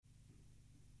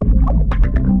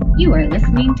You are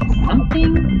listening to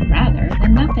Something Rather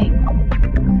Than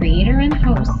Nothing. Creator and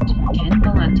host Ken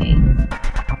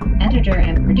Vellante. Editor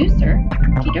and producer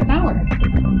Peter Bauer.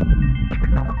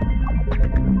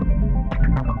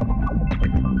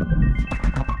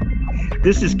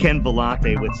 This is Ken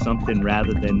Vellante with Something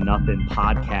Rather Than Nothing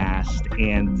podcast,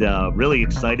 and really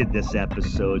excited this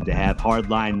episode to have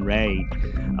Hardline Ray.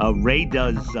 Ray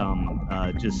does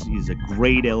he's a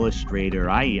great illustrator.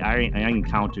 I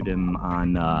encountered him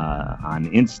on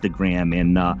Instagram,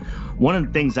 and one of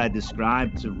the things I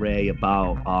described to Ray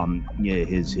about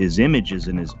his images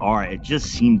and his art, it just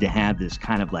seemed to have this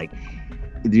kind of like,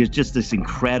 there's just this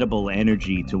incredible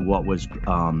energy to what was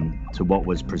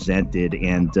presented,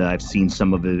 and I've seen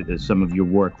some of your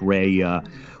work, Ray,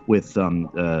 with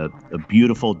a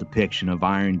beautiful depiction of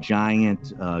Iron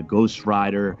Giant, Ghost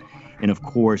Rider, and of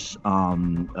course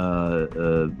some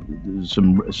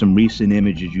recent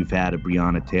images you've had of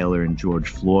Breonna Taylor and George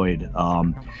Floyd.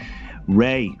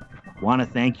 Ray, want to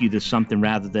thank you to Something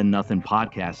Rather Than Nothing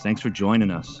podcast. Thanks for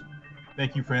joining us.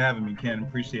 Thank you for having me, Ken.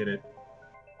 Appreciate it.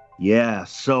 Yeah.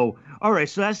 So, all right.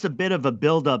 So that's a bit of a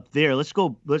build up there. Let's go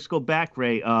back,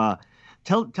 Ray.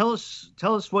 Tell us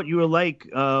what you were like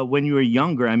when you were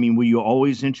younger. I mean, were you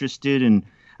always interested in,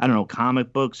 I don't know,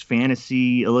 comic books,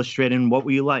 fantasy, illustrating? What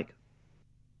were you like?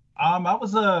 I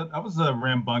was a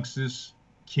rambunctious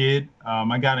kid.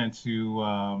 I got into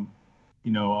a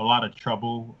lot of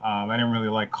trouble. I didn't really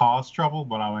like cause trouble,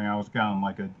 but I mean, I was kind of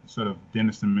like a sort of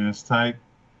Dennis the Menace type.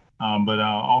 But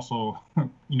also,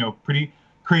 pretty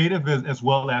creative as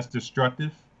well as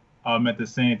destructive at the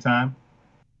same time.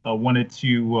 I wanted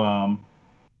to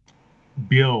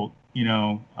build,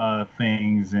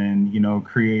 things and,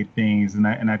 create things. And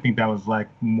I think that was like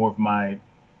more of my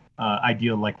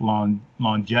ideal, like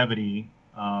longevity.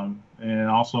 And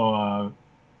also,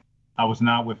 I was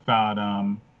not without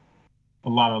a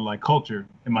lot of like culture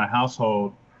in my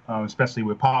household, especially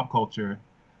with pop culture.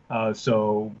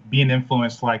 So being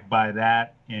influenced like by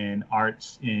that and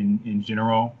arts in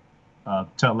general,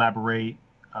 to elaborate,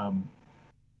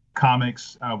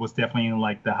 comics was definitely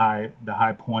like the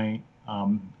high point.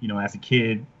 As a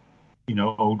kid,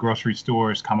 old grocery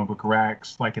stores, comic book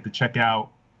racks, like at the checkout,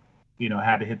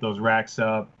 had to hit those racks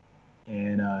up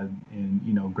and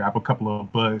grab a couple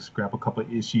of books, grab a couple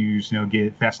of issues,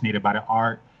 get fascinated by the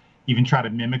art, even try to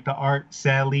mimic the art,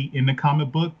 sadly, in the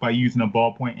comic book by using a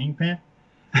ballpoint ink pen.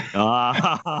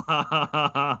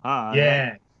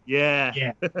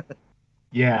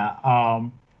 Yeah.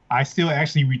 I still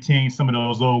actually retain some of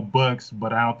those old books,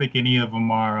 but I don't think any of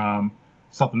them are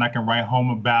something I can write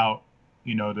home about,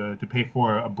 to pay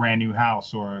for a brand new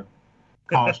house or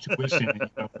college tuition,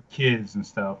 for kids and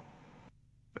stuff.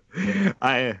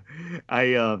 Yeah.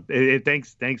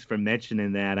 Thanks for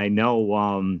mentioning that. I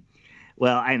know.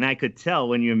 Well, and I could tell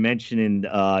when you're mentioning,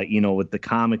 with the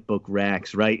comic book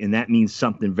racks, right? And that means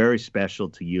something very special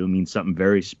to you. It means something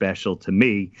very special to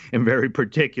me and very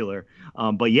particular.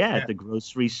 But yeah, at the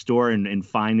grocery store and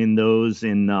finding those.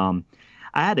 And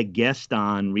I had a guest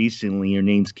on recently. Her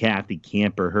name's Kathy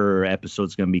Camper. Her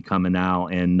episode's going to be coming out.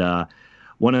 And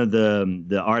one of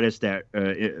the artists that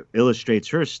illustrates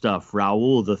her stuff,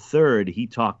 Raul III, he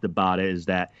talked about it, is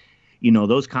that,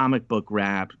 those comic book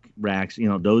racks,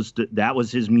 that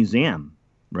was his museum,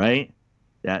 right?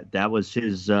 That was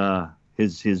his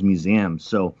museum.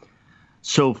 So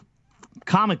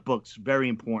comic books, very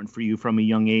important for you from a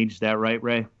young age. Is that right,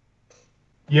 Ray?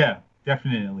 Yeah,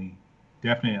 definitely.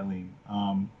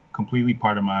 Completely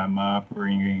part of my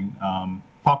upbringing.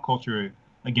 Pop culture,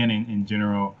 again, in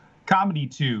general, comedy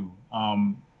too.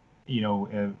 I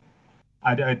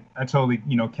totally,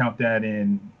 count that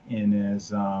in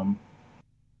as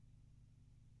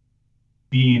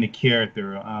being a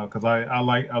character, because I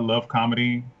love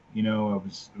comedy. It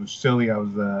was silly. I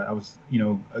was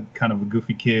a kind of a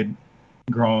goofy kid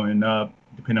growing up.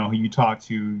 Depending on who you talk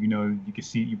to,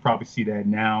 you probably see that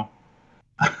now.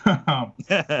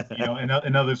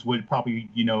 And others would probably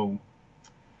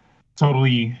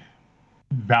totally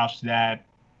vouch that,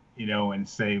 and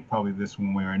say probably this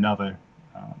one way or another.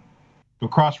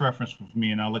 But cross-reference with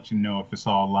me, and I'll let you know if it's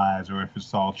all lies or if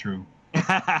it's all true.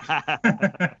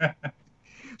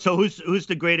 So who's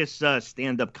the greatest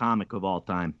stand-up comic of all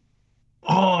time?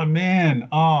 Oh man,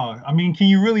 I mean, can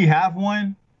you really have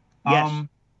one? Yes.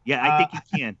 I think you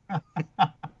can.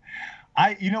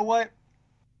 You know what?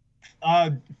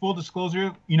 Full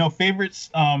disclosure,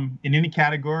 favorites in any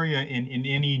category, in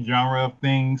any genre of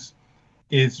things,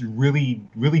 is really,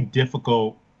 really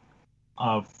difficult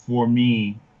for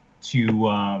me to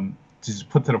just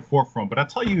put to the forefront. But I'll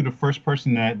tell you, the first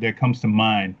person that comes to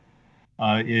mind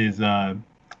is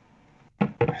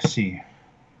let's see.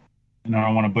 and I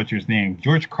don't want to butcher his name,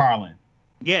 George Carlin.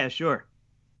 Yeah, sure.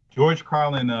 George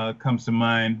Carlin comes to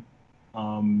mind,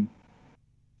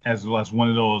 as well as one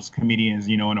of those comedians,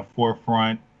 in the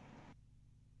forefront.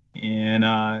 And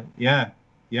yeah.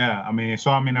 I mean,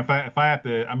 so I mean, if I have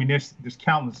to, I mean, there's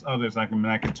countless others I can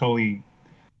totally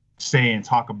say and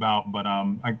talk about, but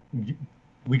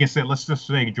we can say, let's just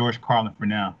say George Carlin for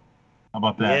now. How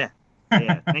about that?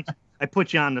 Yeah. Thanks. I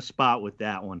put you on the spot with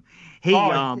that one. Hey,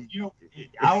 I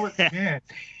was man.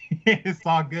 It's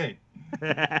all good.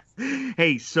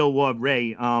 Hey, so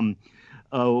Ray, one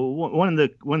of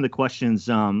the questions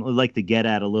I'd like to get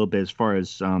at a little bit as far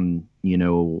as what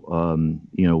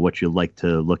you like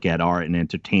to look at art and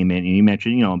entertainment, and you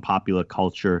mentioned in popular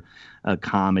culture,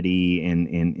 comedy and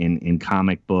in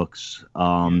comic books.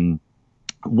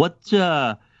 What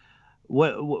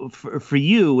for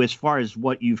you, as far as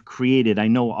what you've created? I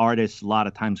know artists a lot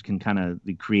of times can kind of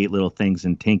create little things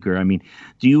and tinker. I mean,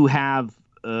 do you have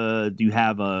a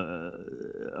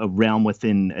realm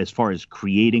within as far as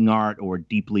creating art or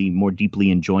more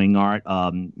deeply enjoying art?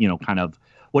 Kind of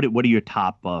what are your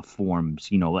top forms?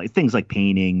 Like things like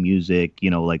painting, music.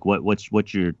 Like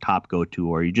what's your top go-to,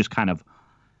 or you just kind of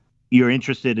you're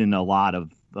interested in a lot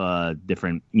of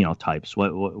different types?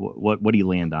 What do you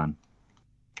land on?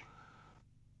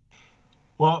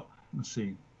 Well, let's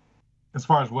see. As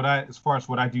far as what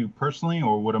I do personally,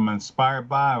 or what I'm inspired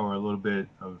by, or a little bit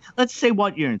of. Let's say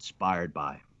what you're inspired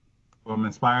by. What I'm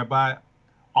inspired by,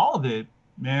 all of it,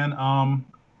 man.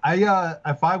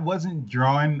 If I wasn't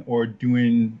drawing or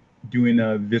doing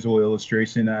a visual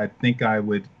illustration, I think I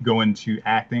would go into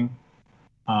acting,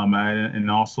 and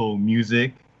also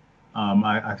music.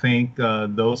 I think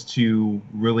those two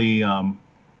really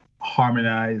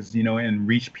harmonize, and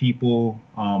reach people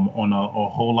on a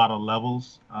whole lot of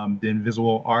levels than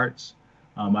visual arts.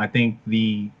 I think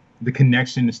the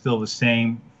connection is still the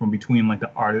same from between like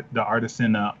the artist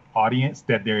and the audience.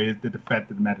 That there is the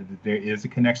fact of the matter that there is a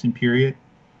connection. Period.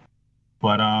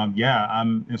 But yeah,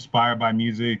 I'm inspired by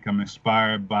music. I'm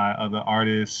inspired by other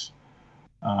artists,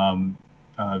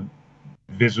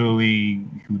 visually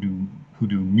who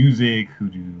do music, who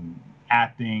do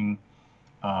acting.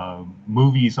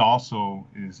 Movies also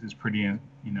is pretty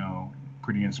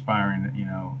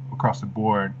inspiring, across the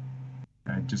board.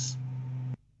 Just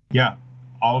yeah,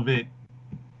 all of it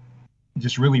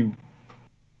just really,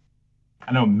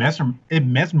 I know, it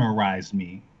mesmerized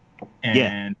me,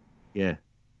 and yeah.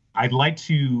 I'd like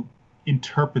to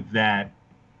interpret that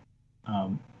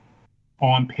on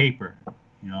paper,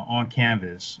 on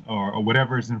canvas, or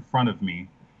whatever is in front of me,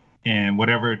 and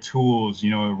whatever tools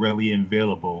are readily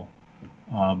available.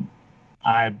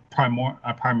 I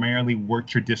primarily work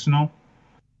traditional,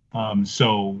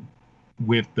 so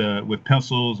with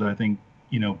pencils, I think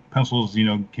pencils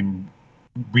can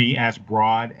be as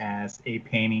broad as a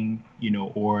painting,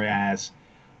 or as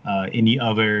any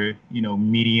other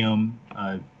medium,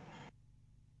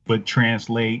 but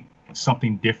translate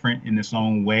something different in its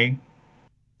own way.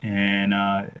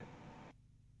 And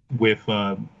with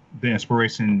the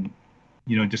inspiration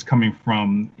just coming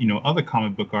from other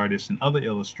comic book artists and other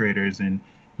illustrators and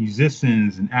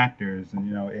musicians and actors,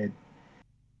 and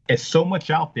it's so much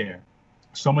out there,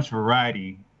 so much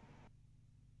variety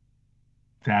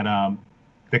that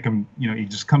that can it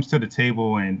just comes to the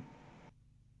table, and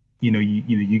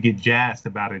you get jazzed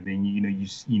about it, and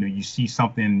you see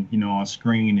something on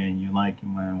screen, and you're like,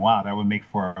 man, wow, that would make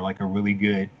for like a really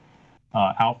good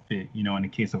outfit, in the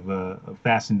case of a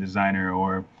fashion designer,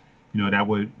 or that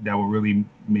would really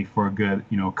make for a good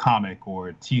comic or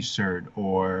a t-shirt,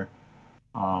 or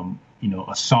a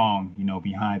song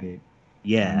behind it.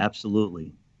 Yeah,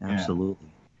 absolutely.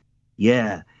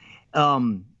 Yeah.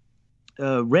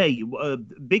 Ray,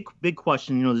 big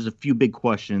question. There's a few big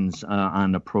questions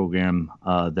on the program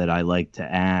that I like to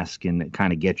ask and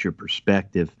kind of get your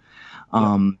perspective.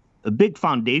 A big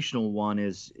foundational one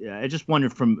is, I just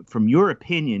wondered from your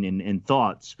opinion and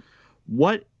thoughts,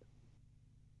 what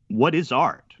is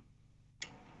art?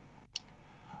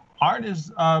 Art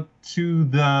is to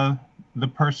the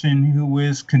person who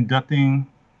is conducting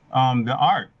the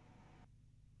art,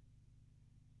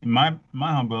 in my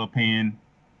humble opinion,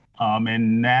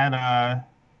 and that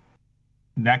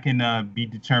can be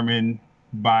determined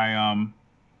by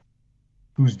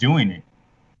who's doing it.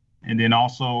 And then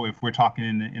also, if we're talking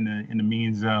in the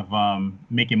means of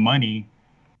making money,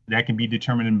 that can be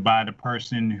determined by the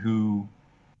person who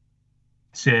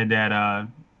said that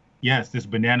yes, this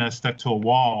banana stuck to a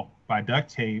wall by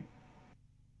duct tape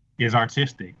is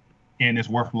artistic and it's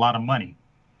worth a lot of money.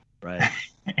 Right.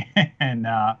 And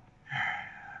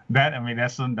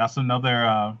that's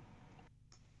another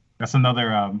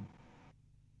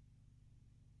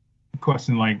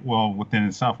question, like, well, within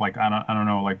itself, like, I don't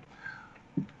know, like,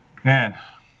 man,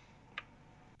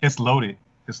 it's loaded.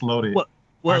 It's loaded.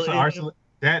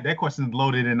 That question is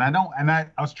loaded, and I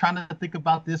was trying to think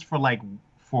about this for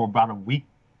about a week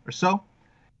or so,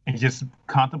 and just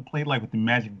contemplate like with the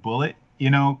magic bullet,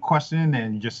 question,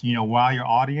 and just wow your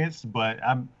audience. But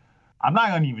I'm not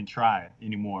gonna even try it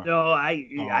anymore. No,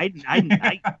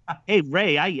 hey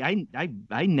Ray,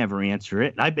 I never answer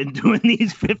it. I've been doing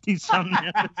these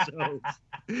 50-something episodes.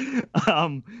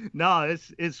 No,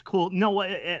 it's cool. No,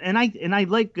 and I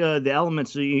like the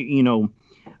elements.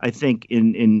 I think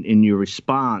in your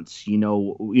response,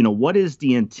 what is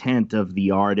the intent of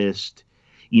the artist?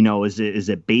 Is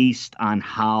it based on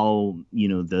how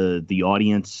the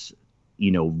audience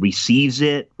receives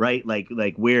it, right? Like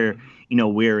where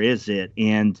is it?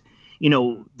 And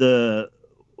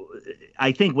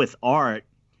I think with art,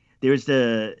 there's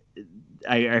I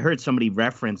heard somebody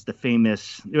reference there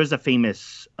was a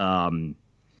famous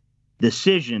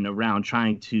decision around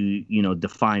trying to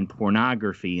define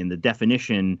pornography, and the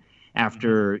definition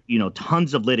after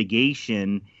tons of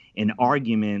litigation and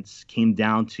arguments came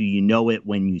down to it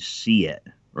when you see it,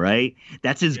 right?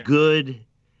 That's as good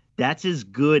as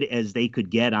they could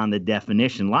get on the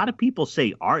definition. A lot of people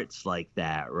say art's like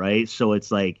that, right? So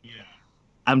it's like,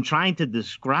 I'm trying to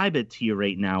describe it to you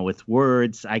right now with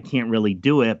words. I can't really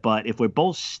do it, but if we're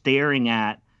both staring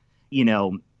at,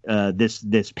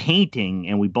 this painting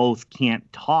and we both can't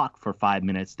talk for 5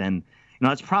 minutes, then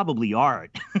it's probably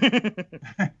art.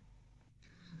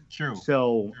 True.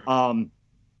 So, so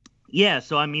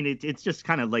I mean, it's just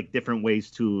kind of like different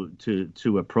ways to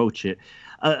approach it.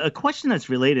 A question that's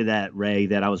related to that, Ray,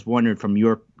 that I was wondering from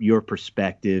your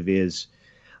perspective is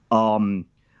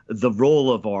the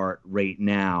role of art right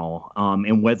now,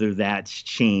 and whether that's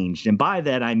changed. And by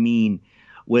that I mean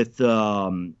with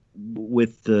the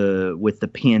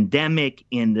pandemic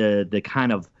and the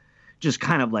kind of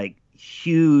like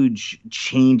huge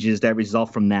changes that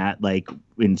result from that, like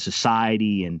in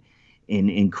society and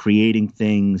in creating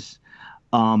things.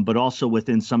 But also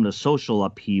within some of the social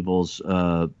upheavals,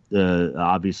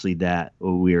 obviously that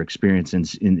we are experiencing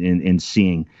in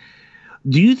seeing.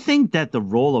 Do you think that the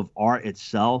role of art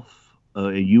itself,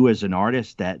 you as an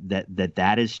artist, that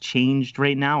has changed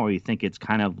right now, or you think it's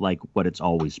kind of like what it's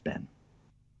always been?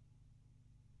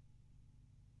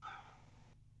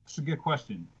 That's a good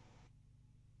question.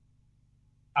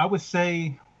 I would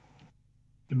say,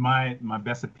 in my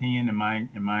best opinion,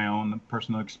 in my own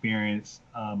personal experience,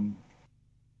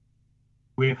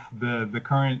 with the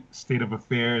current state of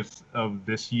affairs of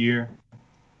this year,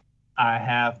 I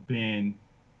have been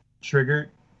triggered,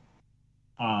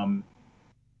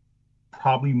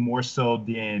 probably more so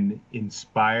than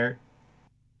inspired,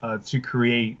 to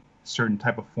create certain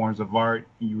type of forms of art.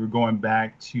 You were going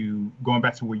back to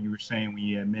what you were saying when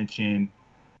you had mentioned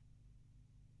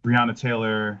Breonna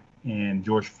Taylor and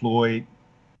George Floyd.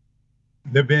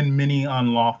 There have been many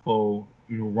unlawful,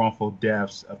 wrongful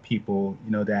deaths of people,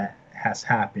 that has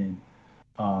happened.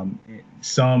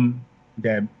 Some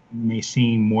that may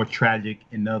seem more tragic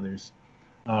than others.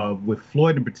 With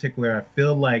Floyd in particular, I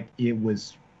feel like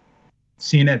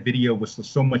seeing that video was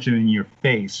so much in your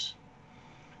face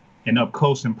and up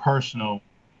close and personal.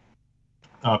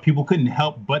 People couldn't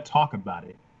help but talk about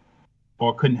it,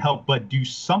 or couldn't help but do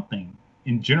something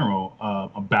in general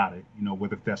about it.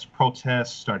 Whether that's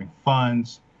protests, starting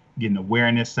funds, getting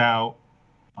awareness out,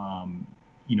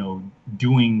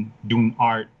 doing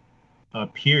art,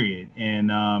 period.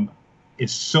 And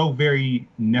it's so very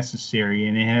necessary,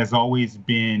 and art has always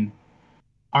been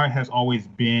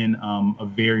a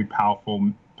very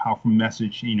powerful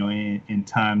message, in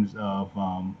times of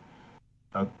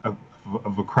a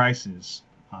crisis,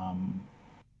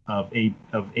 of a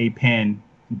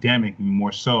pandemic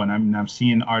more so. And I'm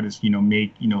seeing artists,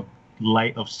 make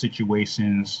light of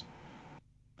situations,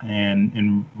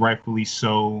 and rightfully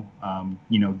so,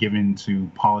 given to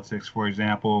politics, for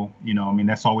example.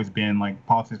 That's always been like,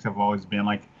 politics have always been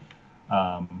like,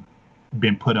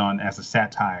 been put on as a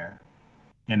satire,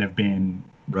 and have been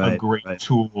a great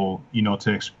tool,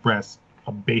 to express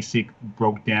a basic,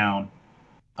 broke down,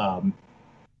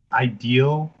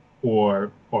 ideal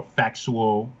or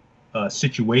factual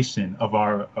situation of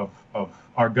our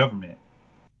government,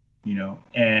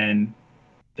 and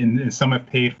some have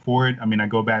paid for it. I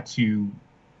go back to,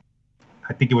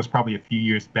 I think it was probably a few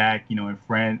years back, in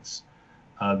France,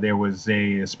 there was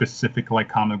a specific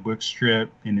comic book strip,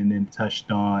 and then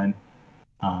touched on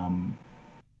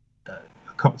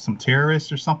some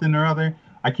terrorists or something or other.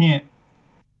 I can't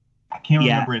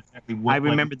remember exactly what. I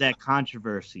remember that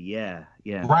controversy. Yeah.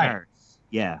 Right.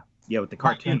 Yeah, with the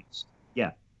cartoons.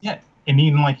 Yeah. and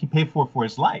even like he paid for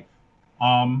his life.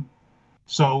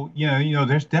 So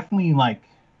there's definitely like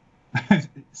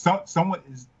someone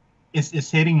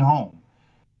is hitting home.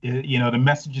 The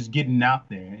message is getting out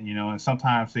there. And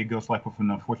sometimes it goes like with an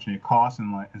unfortunate cost,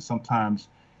 and sometimes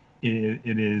it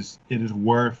is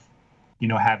worth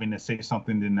having to say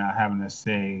something than not having to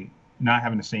say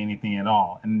anything at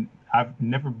all. And I've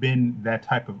never been that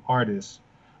type of artist.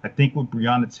 I think with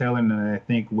Breonna Taylor, and I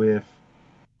think with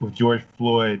George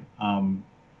Floyd, I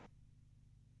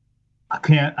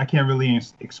can't really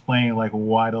explain like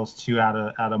why those two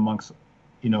out amongst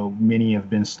many have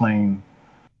been slain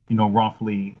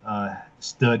wrongfully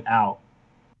stood out.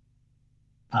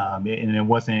 And it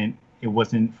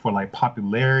wasn't for like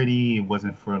popularity, it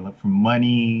wasn't for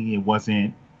money, it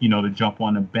wasn't to jump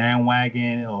on the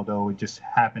bandwagon, although it just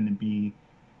happened to be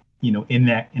in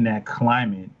that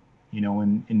climate.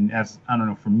 And as I don't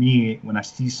know, for me, when I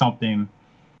see something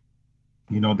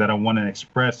that I want to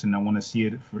express and I want to see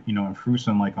it in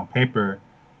fruition, like on paper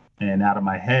and out of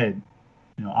my head,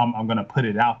 I'm gonna put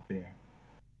it out there.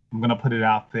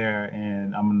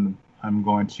 And I'm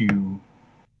going to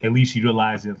at least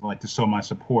utilize it like to show my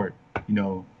support,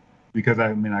 because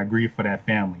I grieve for that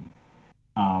family.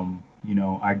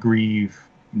 I grieve,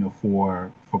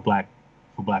 for black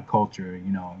culture,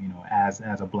 as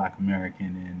a Black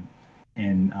American,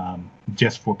 and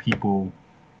just for people,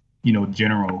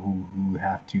 general who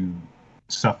have to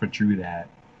suffer through that.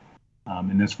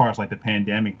 And as far as like the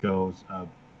pandemic goes,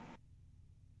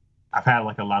 I've had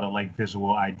like a lot of like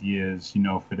visual ideas,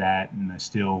 for that, and I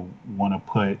still want to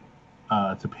put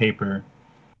to paper.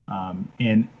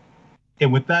 And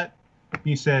with that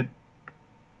being said,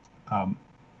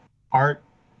 art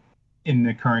in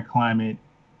the current climate,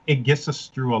 it gets us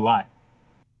through a lot.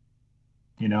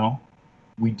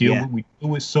 We deal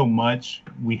with so much.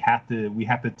 We have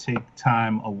to take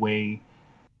time away,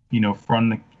 from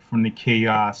the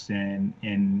chaos, and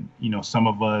some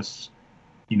of us,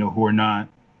 who are not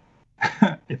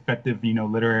effective,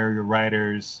 literary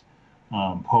writers,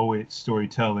 poets,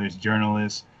 storytellers,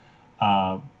 journalists.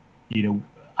 I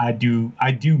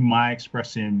do my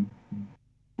expression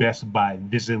best by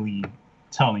visually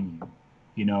telling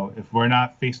you. If we're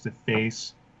not face to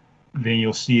face, then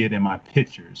you'll see it in my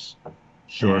pictures.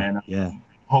 Sure. And yeah.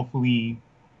 Hopefully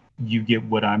you get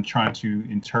what I'm trying to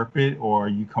interpret, or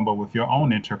you come up with your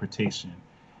own interpretation.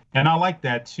 And I like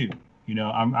that too.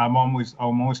 I'm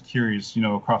always curious,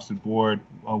 across the board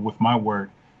with my work,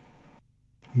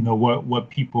 what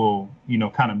people,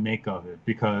 kind of make of it,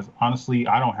 because honestly,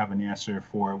 I don't have an answer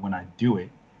for it when I do it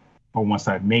or once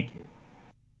I make it.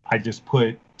 I just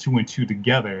put two and two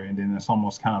together, and then it's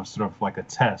almost kind of sort of like a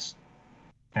test.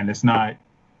 And it's not,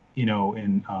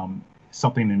 in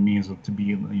something that means to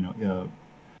be,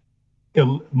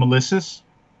 malicious.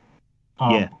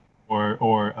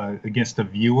 Or against the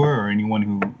viewer or anyone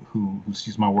who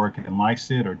sees my work and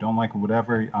likes it or don't like it,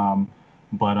 whatever.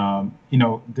 But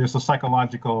there's a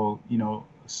psychological,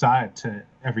 side to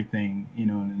everything,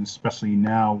 and especially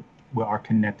now we are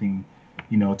connecting,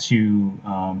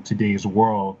 to today's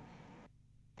world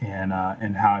and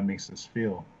how it makes us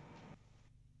feel.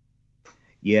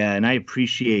 Yeah, and I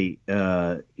appreciate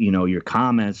your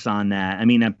comments on that.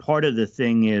 And part of the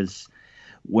thing is,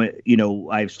 when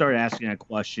I started asking that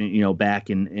question, back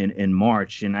in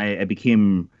March, and I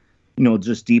became,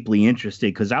 just deeply interested,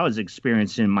 because I was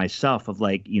experiencing myself of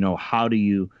like, how do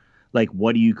you, like,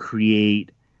 what do you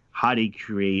create? How do you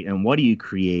create, and what do you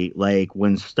create? Like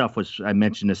when I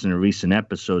mentioned this in a recent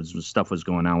episodes, when stuff was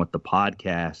going on with the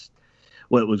podcast,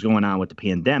 what was going on with the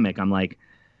pandemic, I'm like,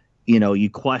 you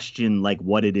question like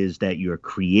what it is that you're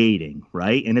creating,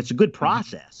 right? And it's a good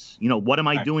process. What am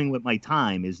I doing with my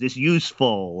time? Is this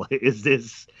useful? Is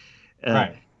this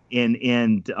right?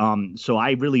 And so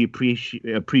I really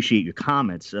appreciate your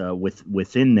comments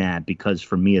within that, because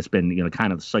for me it's been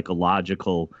kind of the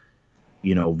psychological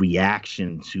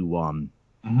reaction to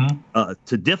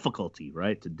difficulty,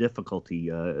 right? To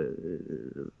difficulty,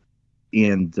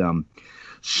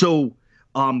 so.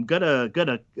 Got a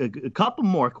couple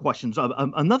more questions.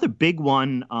 Another big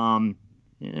one,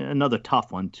 another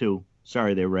tough one too.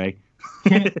 Sorry there, Ray.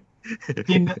 This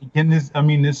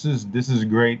is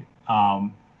great.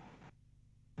 I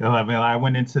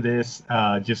went into this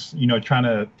just trying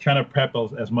to prep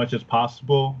as much as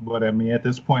possible, but at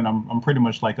this point I'm pretty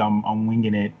much like I'm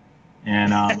winging it,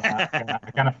 and I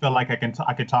kind of feel like I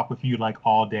could talk with you like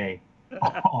all day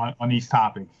on these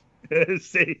topics.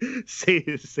 Save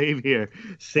here,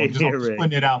 Ray.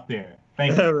 Putting it out there.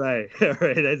 Thank you. All right,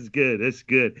 that's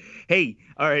good. Hey,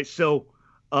 all right. So,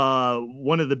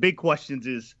 one of the big questions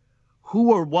is,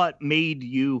 who or what made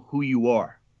you who you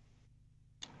are?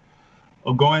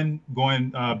 Going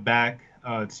back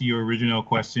to your original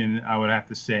question, I would have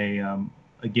to say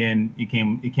again, it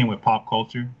came with pop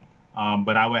culture,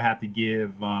 but I would have to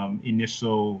give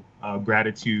initial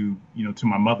gratitude, to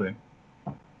my mother.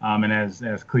 And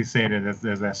as cliche as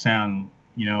that sound,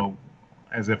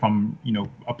 as if I'm,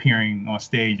 appearing on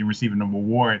stage and receiving an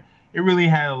award, it really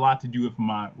had a lot to do with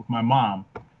my mom.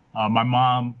 My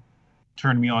mom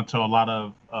turned me on to a lot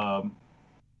of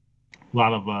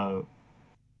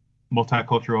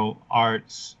multicultural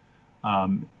arts,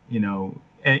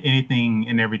 anything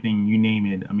and everything, you name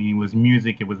it. I mean, it was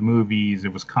music, it was movies,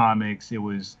 it was comics, it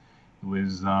was it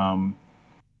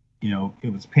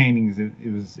was paintings,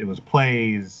 it was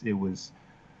plays, it was,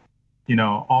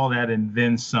 all that and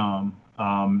then some.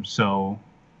 So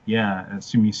yeah,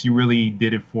 she really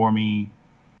did it for me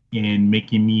in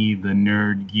making me the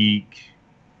nerd geek,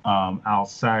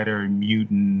 outsider,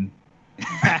 mutant,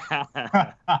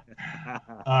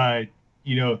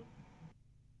 you know,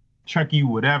 Chucky,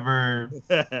 whatever.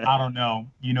 I don't know.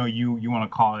 You want to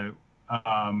call it,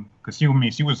 because she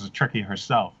was a Trekkie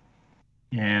herself,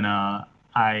 and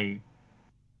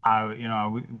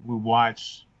we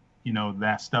watch,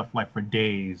 that stuff like for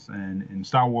days, and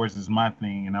Star Wars is my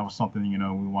thing, and that was something,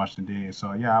 we watched for days.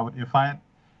 So yeah, if I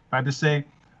had to say,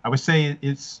 I would say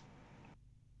it's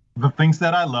the things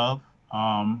that I love,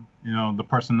 the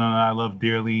person that I love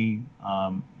dearly,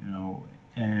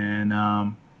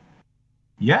 and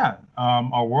yeah,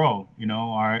 our world,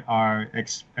 our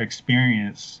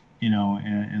experience,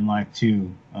 in life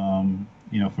too,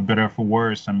 for better or for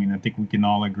worse. I mean, I think we can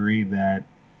all agree that,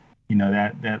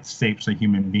 that shapes a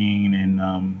human being. And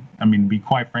I mean, to be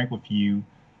quite frank with you,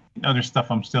 there's stuff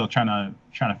I'm still trying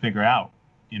to figure out,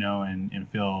 and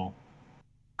feel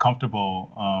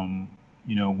comfortable,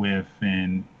 with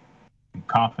and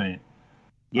confident.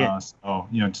 Yeah. So,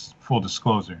 just full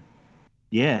disclosure.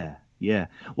 Yeah. Yeah.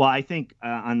 Well, I think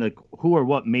on the who or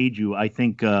what made you, I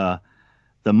think the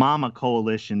Mama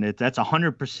Coalition, that's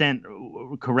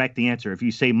 100% correct answer. If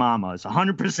you say Mama, it's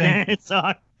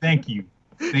 100%. Thank you.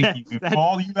 Thank you. For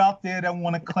all you out there that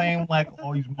want to claim like,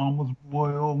 oh, these mama's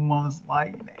royal, mama's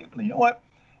like, you know what?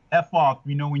 F off.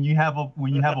 When you have a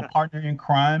partner in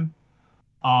crime,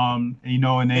 and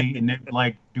they're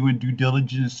like doing due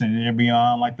diligence and they're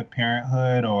beyond like the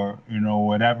parenthood or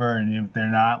whatever, and if they're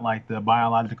not like the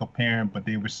biological parent, but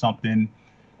they were something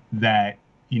that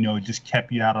just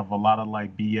kept you out of a lot of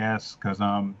like BS. Because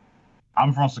I'm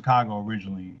from Chicago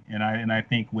originally, and I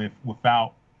think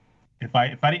without if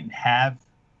I didn't have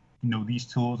these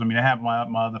tools, I mean, I have my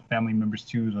other family members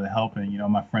too to help, and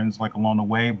my friends like along the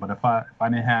way, but if I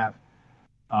didn't have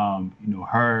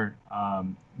her,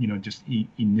 just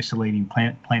initiating,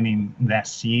 planting that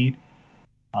seed,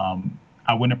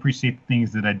 I wouldn't appreciate the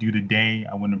things that I do today.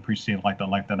 I wouldn't appreciate like the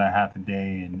life that I have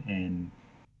today, and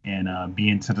be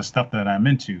into the stuff that I'm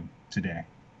into today.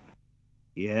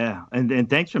 Yeah, and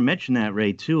thanks for mentioning that,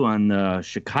 Ray, too, on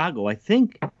Chicago. I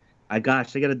think, I got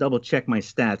to double check my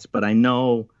stats, but I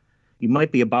know you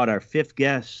might be about our fifth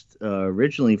guest,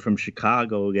 originally from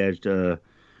Chicago, guys.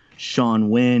 Sean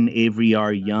Wynn, Avery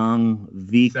R. Young,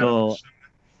 Vico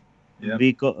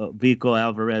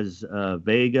Alvarez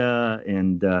Vega,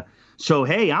 and so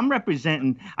hey, I'm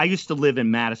representing. I used to live in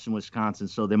Madison, Wisconsin,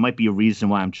 so there might be a reason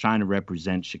why I'm trying to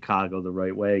represent Chicago the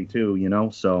right way too.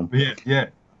 So yeah.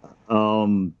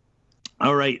 All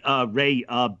right, Ray.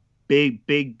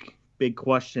 Big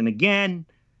question again.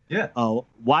 Yeah.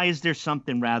 Why is there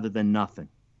something rather than nothing?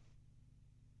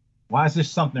 Why is there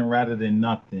something rather than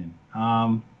nothing?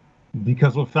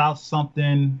 Because without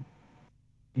something,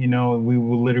 we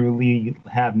will literally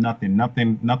have nothing.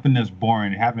 Nothing is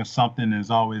boring. Having something is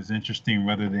always interesting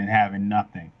rather than having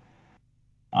nothing.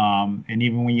 And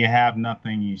even when you have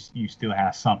nothing, you still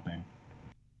have something.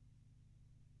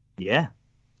 Yeah,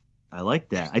 I like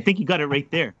that. I think you got it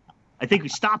right there. I think we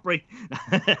stop right.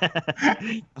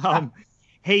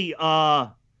 Hey,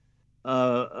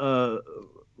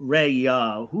 Ray,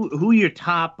 who are your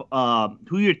top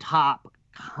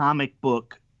comic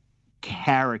book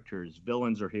characters,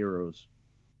 villains or heroes?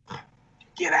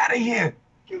 Get out of here!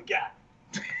 You got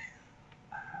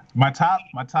my top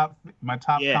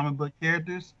Yeah. comic book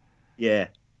characters. Yeah.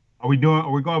 Are we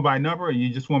going by number, or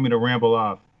you just want me to ramble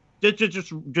off?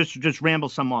 Just ramble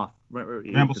some off.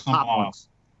 Ramble some off. Ones.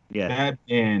 Yeah.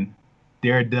 Batman,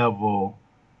 Daredevil,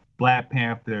 Black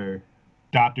Panther,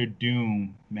 Doctor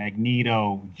Doom,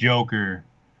 Magneto, Joker,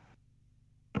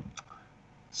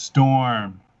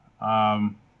 Storm,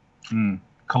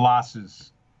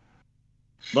 Colossus.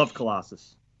 Love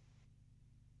Colossus.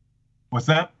 What's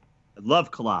that?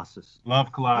 love Colossus.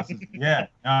 Love Colossus. Yeah.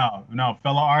 No,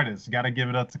 fellow artists. Got to give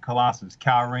it up to Colossus.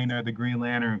 Kyle Rayner, the Green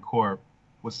Lantern Corps.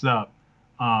 What's up?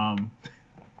 Let's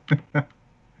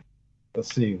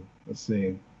see.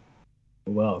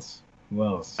 Who else?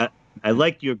 I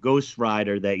liked your Ghost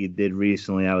Rider that you did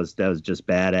recently. That was just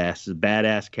badass. A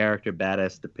badass character,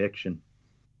 badass depiction.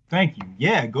 Thank you.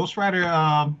 Yeah, Ghost Rider.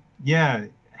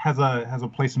 Has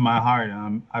a place in my heart.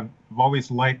 I've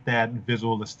always liked that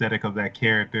visual aesthetic of that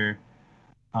character.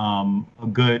 A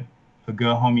good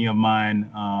homie of mine.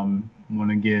 Want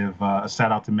to give a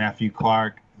shout out to Matthew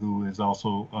Clark, who is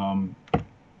also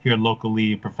here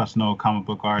locally, a professional comic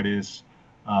book artist,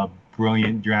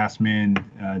 brilliant draftsman,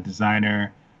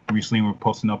 designer. Recently, we're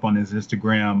posting up on his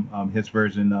Instagram his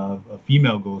version of a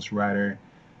female Ghost Rider.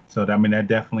 So that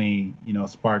definitely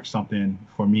sparked something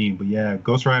for me. But yeah,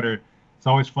 Ghost Rider. It's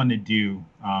always fun to do,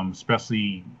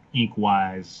 especially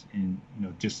ink-wise and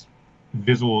just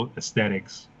visual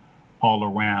aesthetics all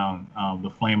around. The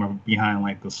flame behind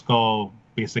like the skull,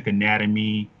 basic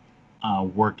anatomy,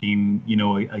 working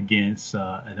against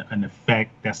an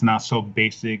effect that's not so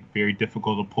basic, very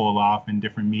difficult to pull off in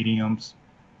different mediums.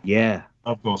 Yeah,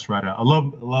 love Ghost Rider. I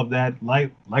love that.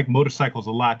 Like motorcycles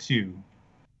a lot too.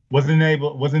 Wasn't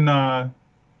allowed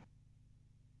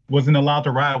to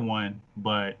ride one,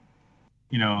 but.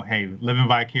 Hey, living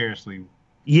vicariously.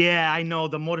 Yeah, I know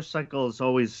the motorcycle is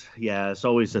always, it's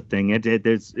always a thing.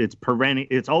 It's perennial.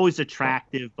 It's always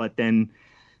attractive, but then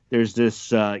there's this,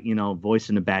 voice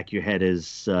in the back of your head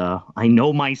is, I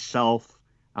know myself.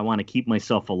 I want to keep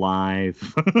myself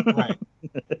alive.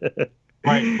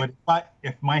 Right. But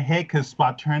if my head could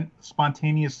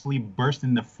spontaneously burst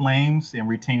into flames and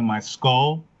retain my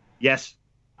skull, yes,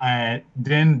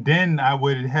 then I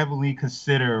would heavily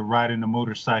consider riding a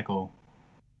motorcycle.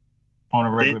 On a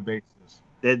regular basis.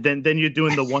 Then you're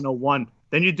doing the 101.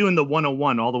 Then you're doing the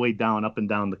 101 all the way down, up and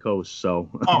down the coast. So.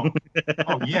 Oh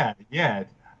yeah.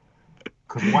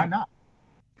 Because why not?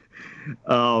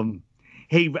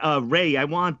 Hey, Ray, I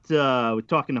want we're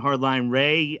talking to Hardline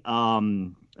Ray,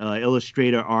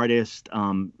 illustrator, artist.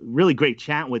 Really great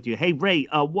chatting with you. Hey, Ray,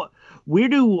 where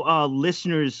do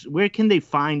listeners? Where can they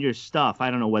find your stuff? I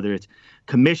don't know whether it's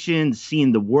commissions,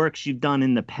 seeing the works you've done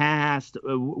in the past.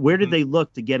 Where do they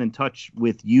look to get in touch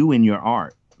with you and your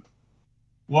art?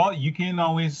 Well, you can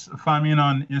always find me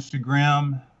on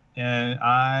Instagram, and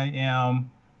I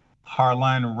am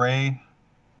Hardline Ray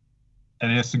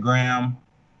at Instagram,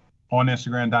 on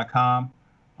Instagram.com.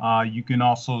 You can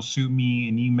also shoot me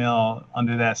an email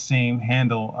under that same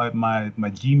handle at my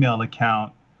Gmail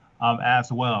account as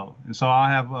well. And so I'll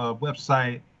have a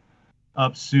website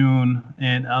up soon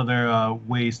and other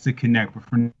ways to connect. But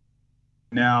for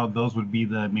now, those would be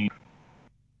the main.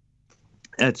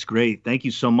 That's great. Thank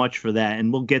you so much for that.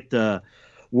 And we'll get the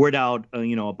word out,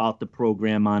 about the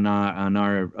program on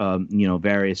our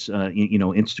various,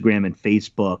 Instagram and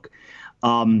Facebook.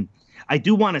 I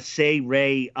do want to say,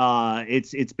 Ray,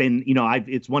 it's been,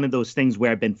 it's one of those things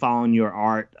where I've been following your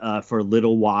art for a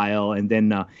little while, and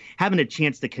then having a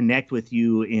chance to connect with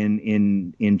you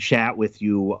in chat with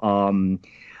you.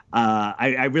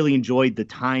 I really enjoyed the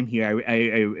time here.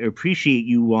 I appreciate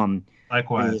you.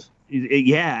 Likewise.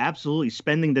 Yeah, absolutely.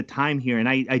 Spending the time here. And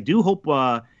I do hope,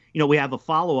 we have a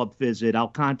follow-up visit. I'll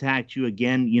contact you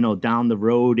again, down the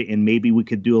road, and maybe we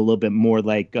could do a little bit more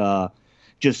like,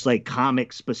 just like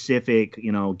comic specific,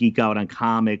 geek out on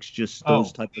comics, just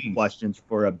those type of questions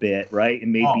for a bit, right?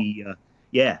 And maybe,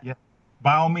 yeah.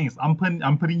 By all means, I'm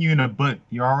putting you in a book.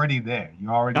 You're already there.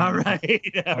 All right. All right.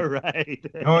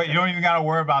 You don't even got to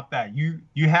worry about that. You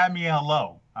had me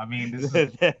hello. I mean, this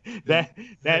is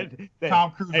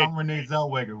Tom Cruise. I'm Renee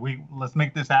Zellweger. Let's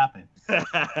make this happen.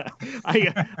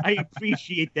 I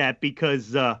appreciate that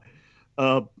because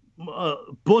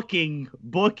booking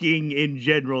in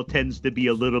general tends to be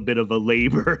a little bit of a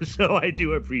labor, so I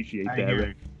do appreciate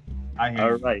that. I hear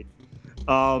All right.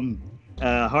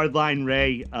 Hardline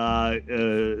Ray,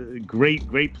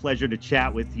 great pleasure to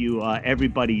chat with you.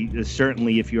 Everybody,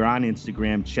 certainly if you're on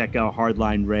Instagram, check out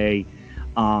Hardline Ray.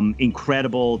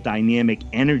 Incredible, dynamic,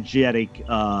 energetic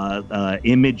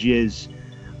images.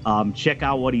 Check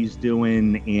out what he's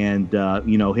doing, and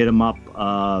hit him up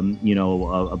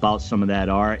about some of that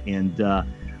art. And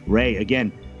Ray,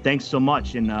 again, thanks so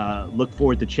much, and look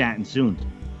forward to chatting soon.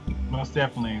 Most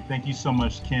definitely. Thank you so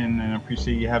much, Ken, and I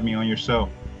appreciate you having me on your show.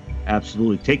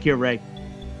 Absolutely. Take care, Ray.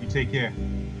 You take care.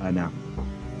 Bye now.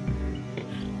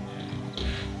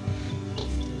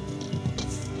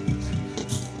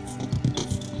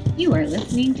 You are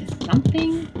listening to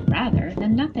Something Rather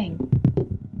Than Nothing.